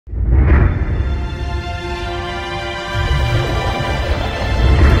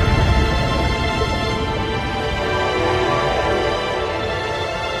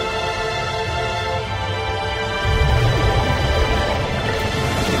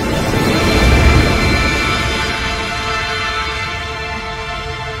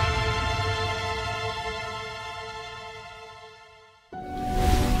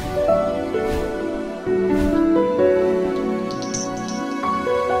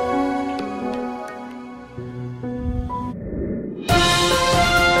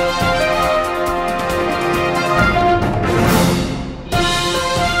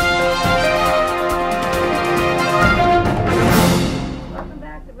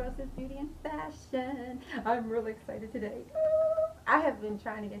Rosa's Beauty and Fashion. I'm really excited today. I have been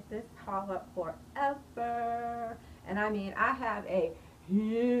trying to get this haul up forever. And I mean, I have a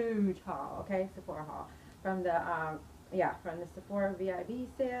huge haul, okay? Sephora haul. From the, from the Sephora VIB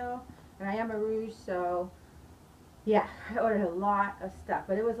sale. And I am a Rouge, so, yeah, I ordered a lot of stuff.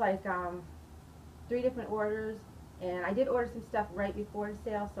 But it was like 3 different orders. And I did order some stuff right before the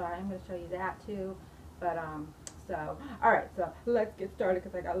sale, so I'm going to show you that too. But, alright, so let's get started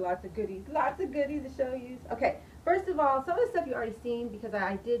because I got lots of goodies to show you. Okay, first of all, some of the stuff you already seen because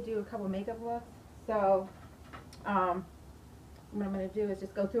I did do a couple makeup looks. So, what I'm going to do is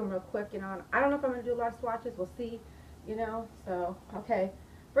just go through them real quick, you know. I don't know if I'm going to do a lot of swatches, we'll see, you know. So, okay,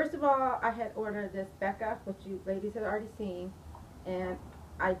 first of all, I had ordered this Becca, which you ladies have already seen. And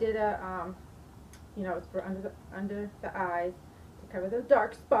I did a, you know, it's for under the eyes. Cover those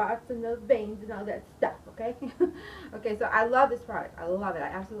dark spots and those veins and all that stuff, okay? Okay, so I love this product. I love it. I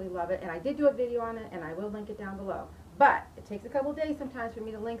absolutely love it. And I did do a video on it, and I will link it down below. But it takes a couple days sometimes for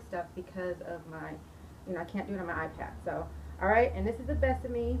me to link stuff because of my, you know, I can't do it on my iPad. So, alright, and this is the best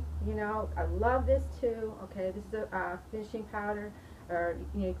of me. You know, I love this too, okay? This is a finishing powder, or,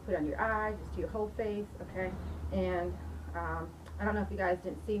 you know, you can put it on your eye, just to your whole face, okay? And, I don't know if you guys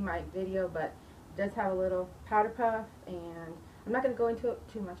didn't see my video, but it does have a little powder puff, and I'm not going to go into it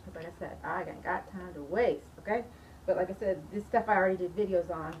too much because, like I said, I ain't got time to waste, okay? But like I said, this stuff I already did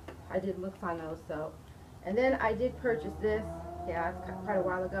videos on. I did looks on those, so. And then I did purchase this. Yeah, it's quite a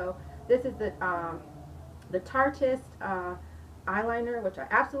while ago. This is the Tartist eyeliner, which I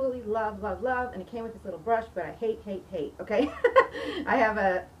absolutely love, and it came with this little brush, but I hate, okay? I have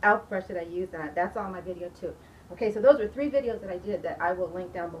a e.l.f. brush that I use, and that's on my video too. Okay, so those were 3 videos that I did that I will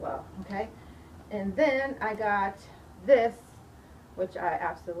link down below, okay? And then I got this, which I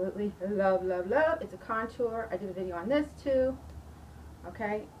absolutely love. It's a contour. I did a video on this too.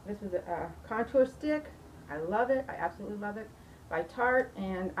 Okay, this was a contour stick. I love it. I absolutely love it. By Tarte,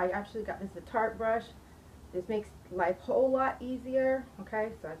 and I actually got this is a Tarte brush. This makes life a whole lot easier. Okay,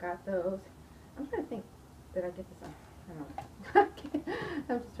 so I got those. I'm trying to think, did I get this on? I don't know.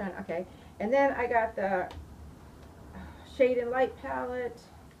 I'm just trying. Okay, and then I got the Shade and Light palette.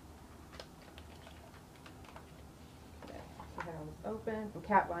 I was open from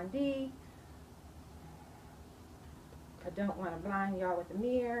Kat Von D. I don't want to blind y'all with the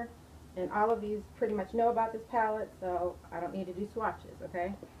mirror, and all of you pretty much know about this palette, so I don't need to do swatches,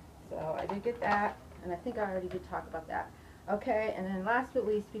 okay? So I did get that, and I think I already did talk about that. Okay, and then last but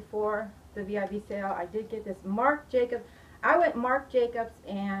least, before the VIB sale, I did get this Marc Jacobs. I went Marc Jacobs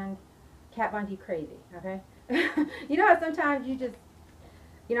and Kat Von D crazy, okay? You know how sometimes you just,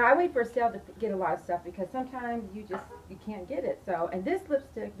 you know, I wait for a sale to get a lot of stuff because sometimes you can't get it. So, and this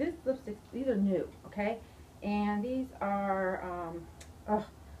lipstick, these are new, okay? And these are,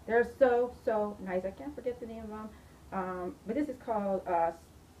 they're so nice. I can't forget the name of them. But this is called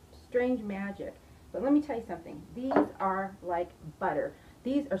Strange Magic. But let me tell you something. These are like butter.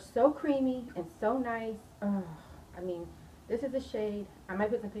 These are so creamy and so nice. I mean, this is a shade. I might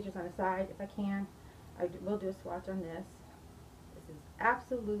put some pictures on the side if I can. I will do a swatch on this. This is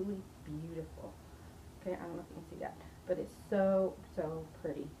absolutely beautiful. Okay, I don't know if you can see that, but it's so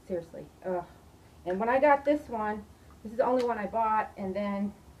pretty. Seriously. Ugh. And when I got this one, this is the only one I bought, and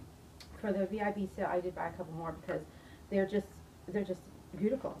then for the VIB sale, I did buy a couple more because they're just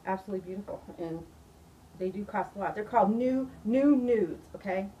beautiful, absolutely beautiful, and they do cost a lot. They're called new nudes.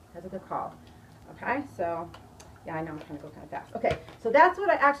 Okay, that's what they're called. Okay, so yeah, I know I'm trying to go kind of fast. Okay, so that's what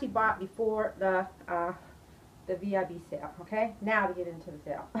I actually bought before the VIB sale. Okay, now to get into the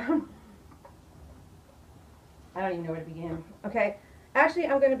sale. I don't even know where to begin. Okay, actually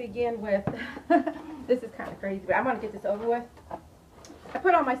I'm going to begin with, this is kind of crazy, but I'm going to get this over with. I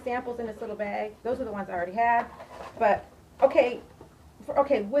put all my samples in this little bag. Those are the ones I already had. But, okay,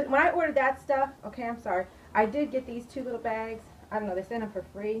 when I ordered that stuff, okay, I'm sorry, I did get these 2 little bags. I don't know, they sent them for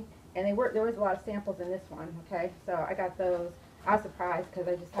free. And there was a lot of samples in this one, okay? So I got those. I was surprised because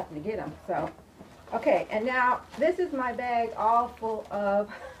I just happened to get them. So, okay, and now this is my bag all full of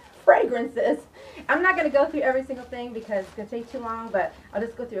fragrances. I'm not going to go through every single thing because it's going to take too long, but I'll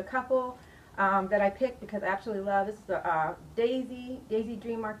just go through a couple that I picked because I absolutely love. This is the Daisy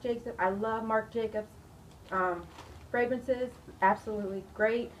Dream Marc Jacobs. I love Marc Jacobs fragrances. Absolutely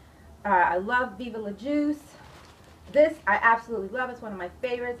great. I love Viva La Juice. This I absolutely love. It's one of my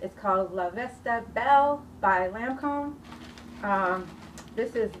favorites. It's called La Vesta Belle by Lancome.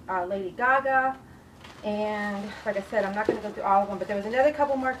 This is Lady Gaga. And like I said, I'm not going to go through all of them, but there was another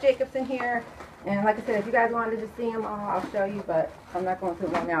couple Marc Jacobs in here. And like I said, if you guys wanted to see them all, I'll show you, but I'm not going through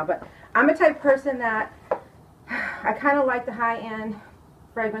them now. But I'm a type of person that I kind of like the high-end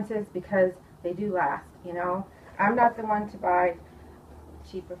fragrances because they do last, you know. I'm not the one to buy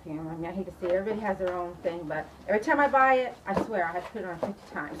cheap perfume. I mean, I hate to say it, everybody has their own thing, but every time I buy it, I swear I have to put it on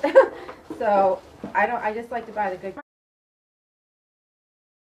 50 times. So I just like to buy the good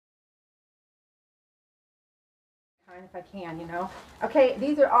kind if I can, you know. Okay,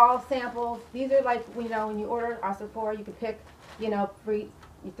 these are all samples. These are like, you know, when you order on Sephora, you can pick, you know, three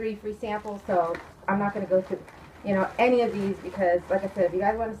free samples. So I'm not going to go through, you know, any of these because, like I said, if you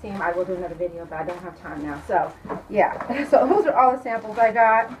guys want to see them, I will do another video, but I don't have time now. So, yeah. So those are all the samples I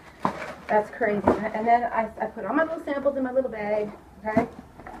got. That's crazy. And then I put all my little samples in my little bag, okay?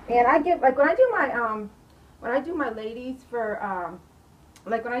 And I give, like, when I do my ladies for,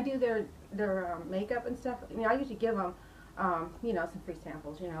 like, when I do their makeup and stuff, you know, I usually give them, you know, some free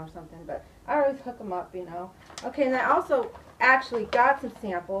samples, you know, or something, but I always hook them up, you know. Okay, and I also actually got some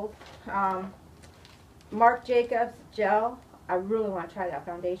samples. Marc Jacobs gel. I really want to try that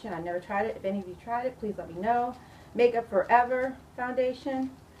foundation. I never tried it. If any of you tried it, please let me know. Makeup Forever foundation.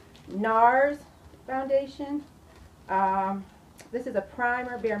 NARS foundation. This is a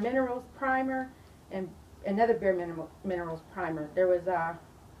primer, Bare Minerals primer, and another Bare Minerals primer. There was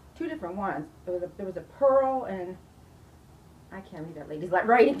two different ones. There was a pearl, and I can't read that lady's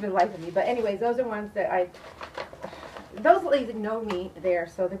writing for the life of me. But anyways, those are ones that those ladies know me there,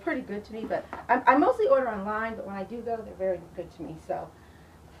 so they're pretty good to me. But I mostly order online, but when I do go, they're very good to me. So,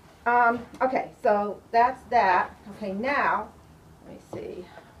 okay, so that's that. Okay, now, let me see.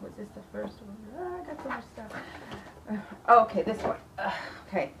 Was this the first one? Oh, I got so much stuff. Okay, this one.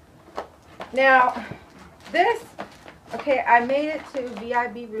 Okay. Now, this, okay, I made it to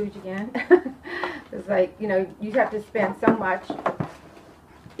VIB Rouge again. It's like, you know, you have to spend so much.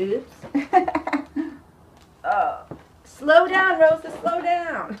 Oops. Slow down, Rosa, slow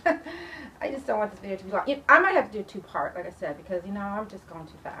down. I just don't want this video to be long. I might have to do a two-part, like I said, because, you know, I'm just going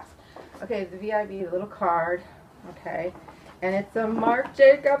too fast. Okay, the VIB, the little card, okay. And it's a Marc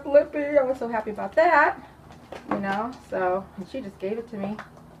Jacobs lippy. I was so happy about that, you know. So, and she just gave it to me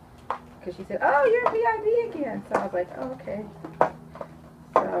because she said, oh, you're VIB again. So I was like, oh, okay.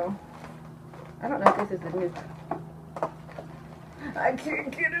 So, I don't know if this is the new. I can't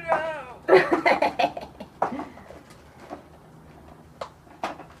get it out.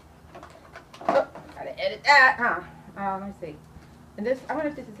 Oh, gotta edit that, huh? Let me see. And this, I wonder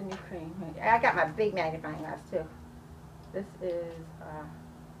if this is a new cream. I got my big magnifying glass too. This is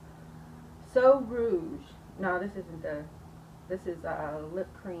So Rouge. No, this isn't this is lip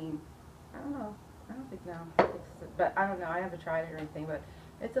cream. I don't know. I don't think, no. But I don't know. I haven't tried it or anything, but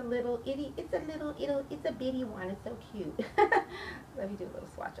it's a little itty, it's a bitty one. It's so cute. Let me do a little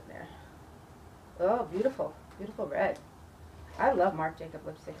swatch on there. Oh, beautiful. Beautiful red. I love Marc Jacobs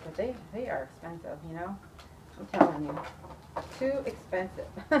lipsticks, but they are expensive, you know. I'm telling you. Too expensive.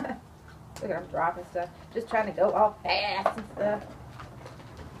 Look at, I'm dropping stuff. Just trying to go all fast and stuff.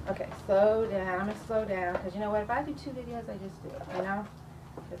 Okay, slow down. I'm going to slow down. Because you know what? If I do 2 videos, I just do it. You know?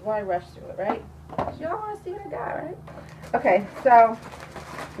 That's why I rush through it, right? You all want to see what I got, right? Okay, so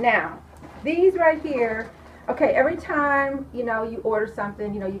now, these right here. Okay, every time, you know, you order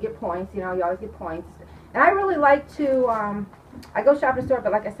something, you know, you get points. You know, you always get points. And I really like to, I go shop in the store,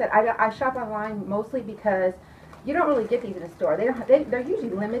 but like I said, I shop online mostly because you don't really get these in the store. They're usually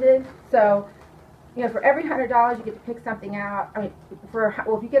limited. So, you know, for every $100, you get to pick something out. I mean, if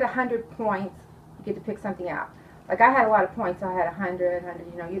you get 100 points, you get to pick something out. Like I had a lot of points, so I had 100.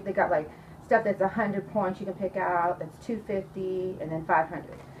 You know, they got like stuff that's 100 points you can pick out. That's 250 and then 500.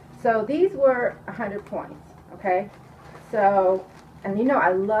 So these were 100 points. Okay. So, and you know,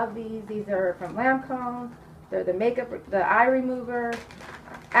 I love these. These are from Lancome. They're the makeup, the eye remover.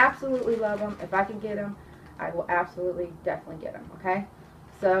 Absolutely love them. If I can get them, I will absolutely, definitely get them, okay?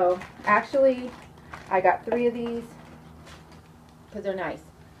 So, actually, I got 3 of these because they're nice.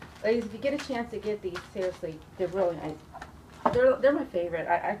 Ladies, if you get a chance to get these, seriously, they're really nice. They're my favorite.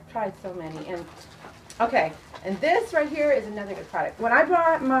 I've tried so many. And okay, and this right here is another good product. When I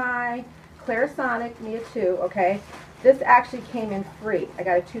bought my Clarisonic Mia 2, okay, this actually came in free. I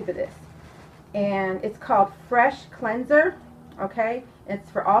got a tube of this. And it's called Fresh Cleanser, okay?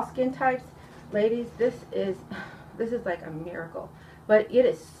 It's for all skin types. Ladies, this is like a miracle, but it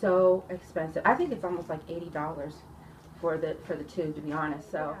is so expensive. I think it's almost like $80 for the tube, to be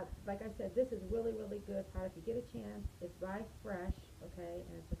honest. So, yeah, like I said, this is really good product. If you get a chance, it's by Fresh, okay,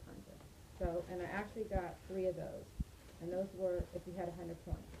 and it's a cleanser. So, and I actually got 3 of those, and those were if you had 100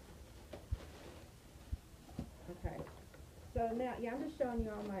 points. Okay, so now, yeah, I'm just showing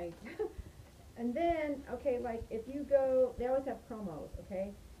you all my. And then, okay, like if you go, they always have promos,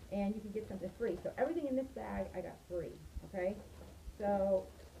 okay? And you can get something free. So everything in this bag I got free, okay? So,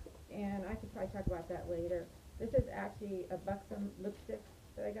 and I could probably talk about that later. This is actually a Buxom lipstick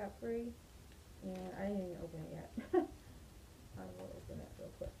that I got free, and I didn't even open it yet. I will open it real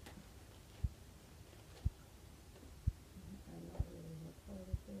quick. I'm not really what color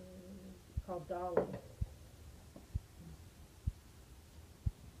this is. It's called Dolly.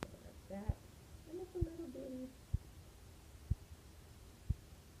 Like that. And it's a little bitty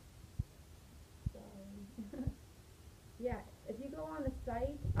Dolly. Yeah, if you go on the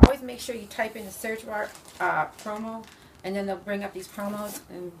site, always make sure you type in the search bar promo, and then they'll bring up these promos,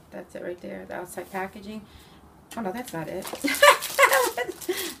 and that's it right there, the outside packaging. Oh no, that's not it.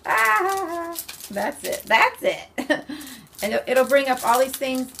 That's it. That's it. And it'll bring up all these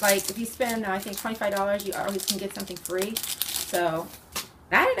things. Like if you spend, I think $25, you always can get something free. So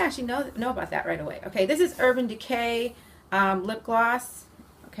I didn't actually know about that right away. Okay, this is Urban Decay lip gloss.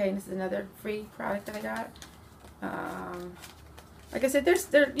 Okay, and this is another free product that I got. Like I said, they're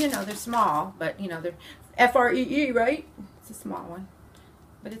small, but they're FREE, right? It's a small one,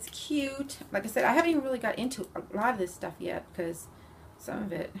 but it's cute. Like I said, I haven't even really got into a lot of this stuff yet because some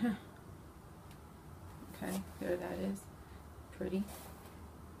of it. Okay, there that is. Pretty.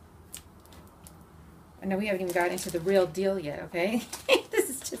 I know we haven't even got into the real deal yet. Okay, this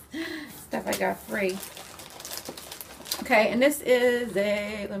is just stuff I got free. Okay, and this is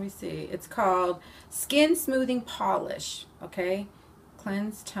let me see, it's called Skin Smoothing Polish, okay,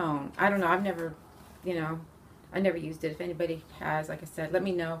 Cleanse Tone. I don't know, I've never, I never used it. If anybody has, like I said, let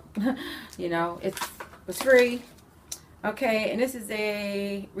me know. It was free. Okay, and this is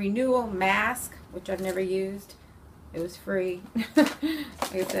a renewal mask, which I've never used. It was free.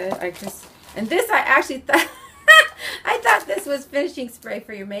 Like I said, and this I actually thought, I thought this was finishing spray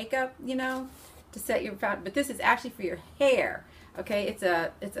for your makeup, to set your foundation, but this is actually for your hair. Okay, it's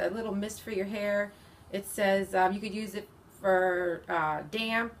a little mist for your hair. It says you could use it for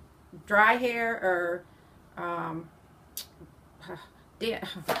damp, dry hair, or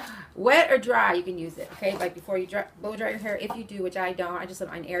wet or dry. You can use it. Okay, like before you blow dry your hair. If you do, which I don't, I just let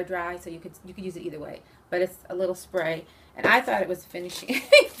mine air dry, so you could use it either way. But it's a little spray, and I thought it was finishing.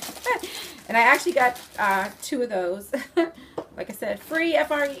 And I actually got 2 of those. Like I said, free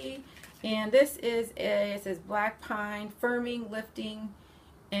FRE. And this is it says Black Pine Firming Lifting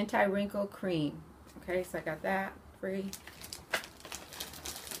Anti-Wrinkle Cream. Okay, so I got that free.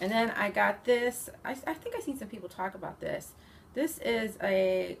 And then I got this. I think I've seen some people talk about this. This is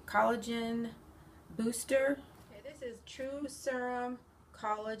a collagen booster. Okay, this is True Serum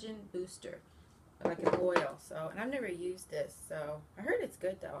Collagen Booster, like an oil. So, and I've never used this, so I heard it's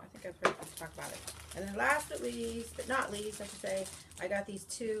good though. I think I've heard people talk about it. And then last but not least, I should say, I got these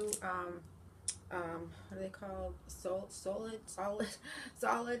 2 what are they called? Solid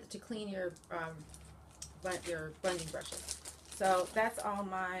to clean your blending brushes. So that's all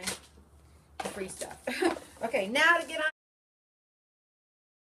my free stuff. Okay, now to get on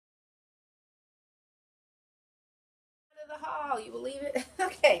to the haul. You believe it?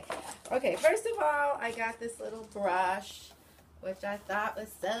 Okay. First of all, I got this little brush, which I thought was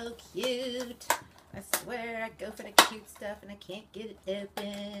so cute. I swear I go for the cute stuff and I can't get it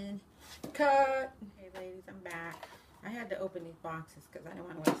open. Cut. Okay, ladies, I'm back. I had to open these boxes because I didn't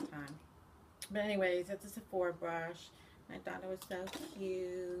want to waste time. But anyways, it's a Sephora brush. I thought it was so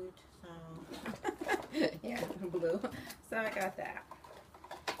cute. So yeah, blue. So I got that.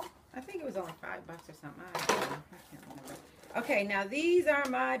 I think it was only $5 or something. I don't know. I can't remember. Okay, now these are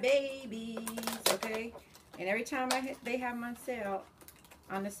my babies. Okay, and every time they have them on sale,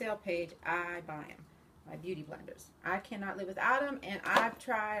 on the sale page, I buy them. My beauty blenders. I cannot live without them, and I've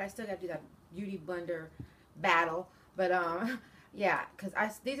tried. I still got to do that beauty blender battle, but yeah, because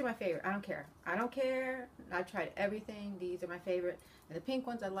these are my favorite. I don't care. I've tried everything. These are my favorite, and the pink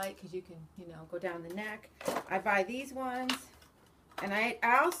ones I like because you can, go down the neck. I buy these ones, and I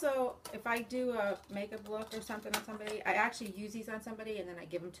also, if I do a makeup look or something on somebody, I actually use these on somebody, and then I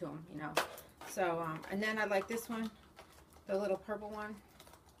give them to them, So, and then I like this one, the little purple one.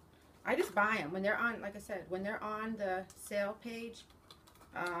 I just buy them when they're on, like I said, when they're on the sale page.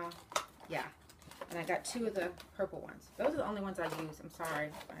 Yeah. And I got 2 of the purple ones. Those are the only ones I use. I'm sorry.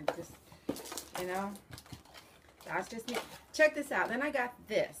 I just, that's just me. Check this out. Then I got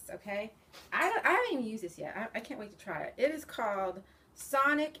this, okay? I haven't even used this yet. I can't wait to try it. It is called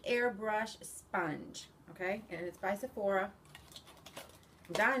Sonic Airbrush Sponge, okay? And it's by Sephora.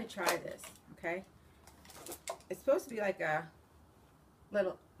 I'm dying to try this, okay? It's supposed to be like a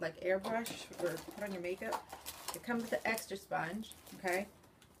little, like airbrush or put on your makeup. It comes with an extra sponge, okay?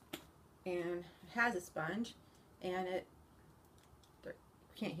 And it has a sponge, and you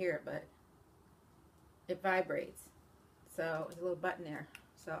can't hear it, but it vibrates. So there's a little button there.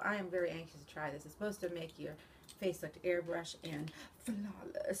 So I am very anxious to try this. It's supposed to make your face look airbrush and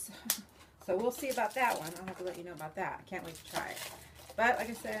flawless. So we'll see about that one. I'll have to let you know about that. I can't wait to try it. But like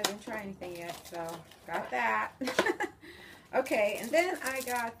I said, I didn't try anything yet, so got that. Okay, and then I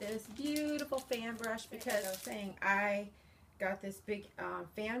got this beautiful fan brush because I was saying I got this big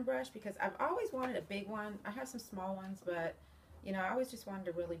fan brush because I've always wanted a big one. I have some small ones, but you know, I always just wanted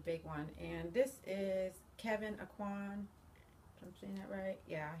a really big one. And this is Kevin Aquan. I'm saying that right?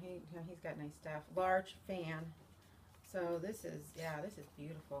 Yeah, he's got nice stuff. Large fan. So this is, yeah, this is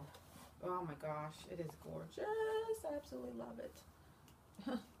beautiful. Oh my gosh, it is gorgeous. I absolutely love it.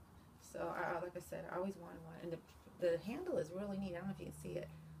 So, like I said, I always wanted one. And the handle is really neat. I don't know if you can see it,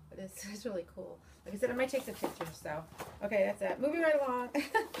 but it's really cool. Like I said, I might take some pictures. So, okay, that's that. Moving right along.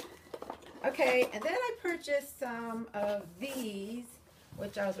 Okay, and then I purchased some of these,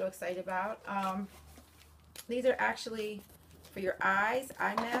 which I was real excited about. These are actually for your eyes,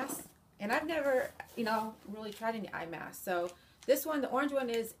 eye masks. And I've never, you know, really tried any eye masks. So this one, the orange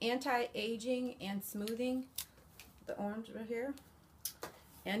one, is anti-aging and smoothing. The orange right here.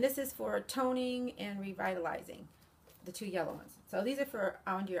 And this is for toning and revitalizing, the two yellow ones. So these are for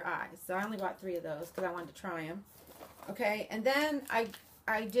under your eyes. So I only bought 3 of those because I wanted to try them. Okay, and then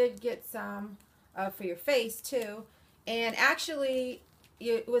I did get some for your face too. And actually,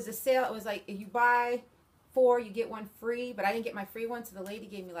 it was a sale. It was like if you buy 4, you get 1 free. But I didn't get my free one, so the lady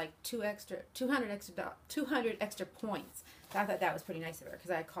gave me like 200 extra points. So I thought that was pretty nice of her because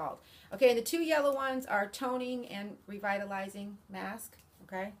I called. Okay, and the 2 yellow ones are toning and revitalizing mask.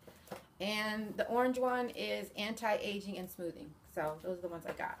 Okay, and the orange one is anti-aging and smoothing. So those are the ones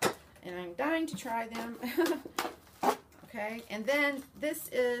I got, and I'm dying to try them. Okay, and then this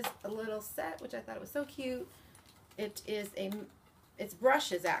is a little set, which I thought it was so cute. It's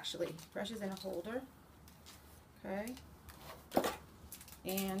brushes, actually, brushes in a holder. Okay,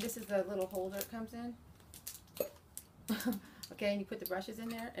 and this is the little holder it comes in. Okay, and you put the brushes in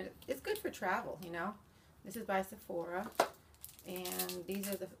there, and it's good for travel, you know. This is by Sephora. And these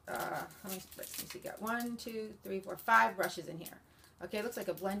are the, how many, let's see, you got 1, 2, 3, 4, 5 brushes in here. Okay, it looks like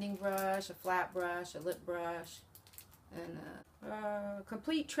a blending brush, a flat brush, a lip brush, and a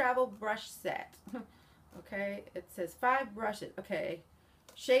complete travel brush set. Okay, it says 5 brushes. Okay,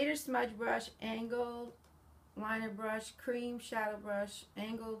 shader smudge brush, angled liner brush, cream shadow brush,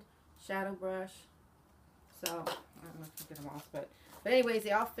 angled shadow brush. So, I don't know if you get them all, but anyways,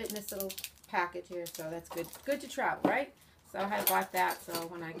 they all fit in this little package here, so that's good. Good to travel, right? So I had bought that, so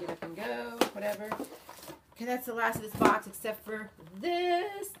when I get up and go, whatever. Okay, that's the last of this box, except for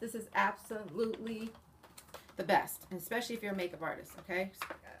this. This is absolutely the best, and especially if you're a makeup artist, okay?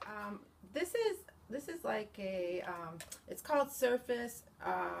 This is like a, it's called Surface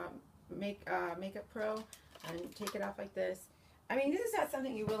Makeup Pro, and take it off like this. I mean, this is not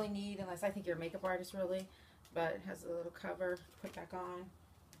something you really need unless I think you're a makeup artist, really, but it has a little cover, put back on,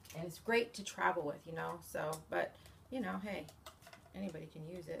 and it's great to travel with, you know, so, but you know, hey, anybody can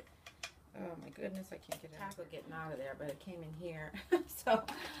use it. Oh my goodness, I can't get it getting out of there, but it came in here. So,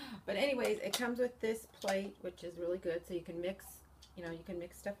 but anyways, it comes with this plate, which is really good, so you can mix, you know, you can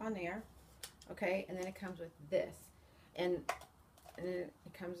mix stuff on there. Okay, and then it comes with this, and then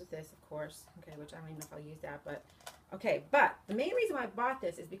it comes with this, of course. Okay, which I don't even know if I'll use that, but okay. But the main reason why I bought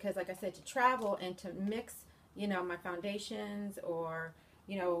this is because, like I said, to travel and to mix, you know, my foundations, or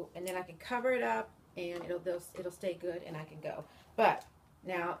you know, and then I can cover it up, and it'll stay good, and I can go. But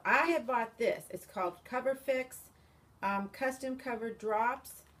now I have bought this. It's called Cover Fix Custom Cover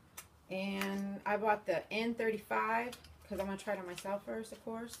Drops, and I bought the N35 because I'm gonna try it on myself first, of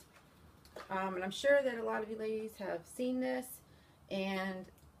course. And I'm sure that a lot of you ladies have seen this, and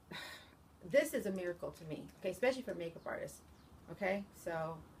this is a miracle to me. Okay, especially for makeup artists. Okay,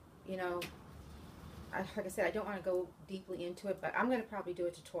 so you know, like I said, I don't want to go deeply into it, but I'm gonna probably do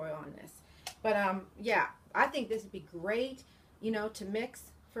a tutorial on this. But yeah, I think this would be great, you know, to mix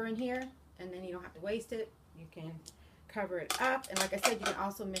for in here, and then you don't have to waste it. You can cover it up, and like I said, you can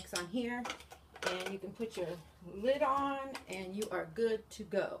also mix on here, and you can put your lid on, and you are good to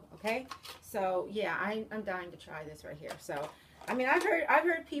go. Okay, so yeah, I'm dying to try this right here. So I mean, I've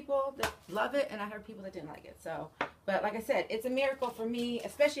heard people that love it, and I heard people that didn't like it. So, but like I said, it's a miracle for me,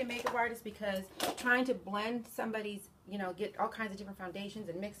 especially a makeup artist, because trying to blend somebody's, you know, get all kinds of different foundations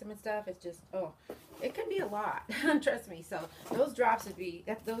and mix them and stuff, it's just, oh, it can be a lot. Trust me. So those drops would be,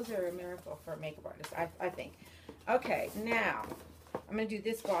 those are a miracle for a makeup artist, I think. Okay, now I'm going to do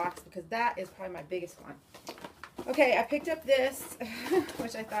this box because that is probably my biggest one. Okay, I picked up this,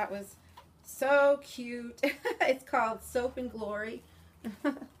 which I thought was so cute. It's called Soap and Glory.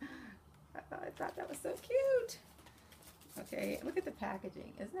 I thought that was so cute. Okay, look at the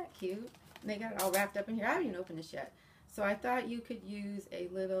packaging. Isn't that cute? And they got it all wrapped up in here. I haven't even opened this yet. So I thought you could use a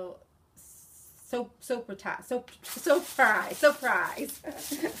little surprise. And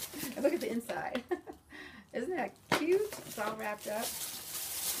look at the inside. Isn't that cute? It's all wrapped up.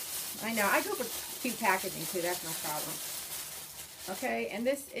 I know. I go for cute packaging too. That's no problem. Okay, and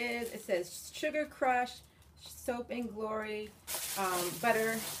this is, it says Sugar Crush Soap and Glory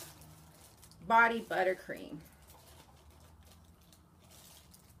Body Buttercream.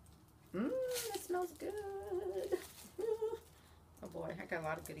 It smells good. Oh boy, I got a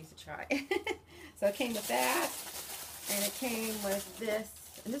lot of goodies to try. So it came with that, and it came with this,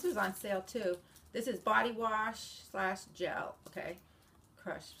 and this was on sale too. This is body wash / gel. Okay,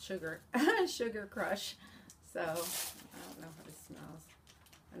 Crush Sugar Sugar Crush. So I don't know how this smells.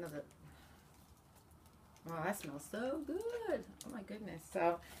 I know that. Wow, that smells so good. Oh my goodness.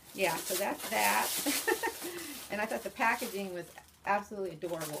 So yeah, so that's that. And I thought the packaging was absolutely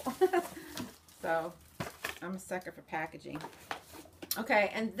adorable. So I'm a sucker for packaging.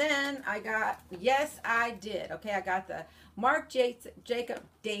 Okay, and then I got, yes I did. Okay, I got the Marc Jacob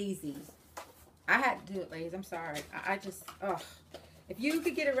Daisies. I had to do it, ladies. I'm sorry. I just, ugh. If you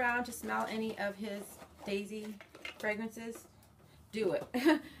could get around to smell any of his Daisy fragrances, do it.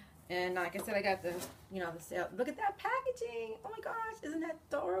 And like I said, I got the, you know, the sale. Look at that packaging. Oh my gosh, isn't that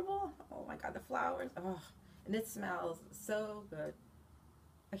adorable? Oh my God, the flowers. Oh, and it smells so good.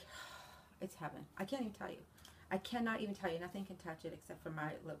 It's heaven. I can't even tell you. I cannot even tell you. Nothing can touch it except for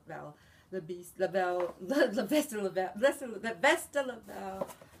my Vesta Lavelle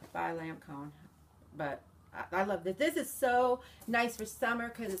by Lancôme. But I love this. This is so nice for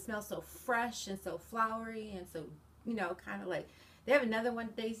summer because it smells so fresh and so flowery and so, you know, kind of like, they have another one,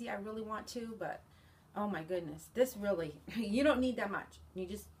 Daisy, I really want to, but oh my goodness, this really, you don't need that much. You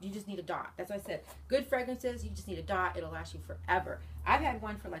just need a dot. That's what I said. Good fragrances, you just need a dot. It'll last you forever. I've had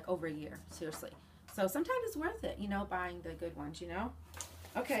one for like over a year, seriously. So sometimes it's worth it, you know, buying the good ones, you know.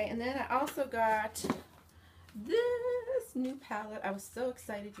 Okay, and then I also got this new palette. I was so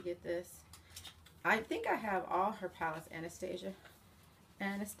excited to get this. I think I have all her palettes, Anastasia.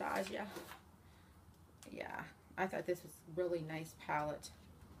 Yeah, I thought this was a really nice palette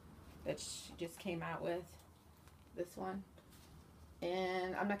that she just came out with. This one.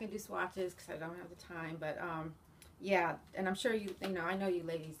 And I'm not going to do swatches because I don't have the time. But, yeah, and I'm sure you know, I know you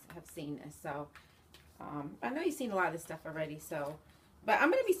ladies have seen this. So, I know you've seen a lot of this stuff already. So, but I'm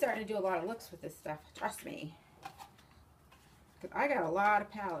going to be starting to do a lot of looks with this stuff. Trust me. Because I got a lot of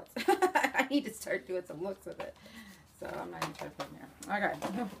palettes. I need to start doing some looks with it. So I'm not even going to put them there. Okay.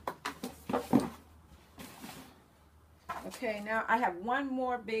 Okay, now I have one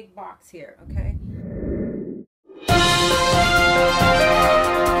more big box here, okay?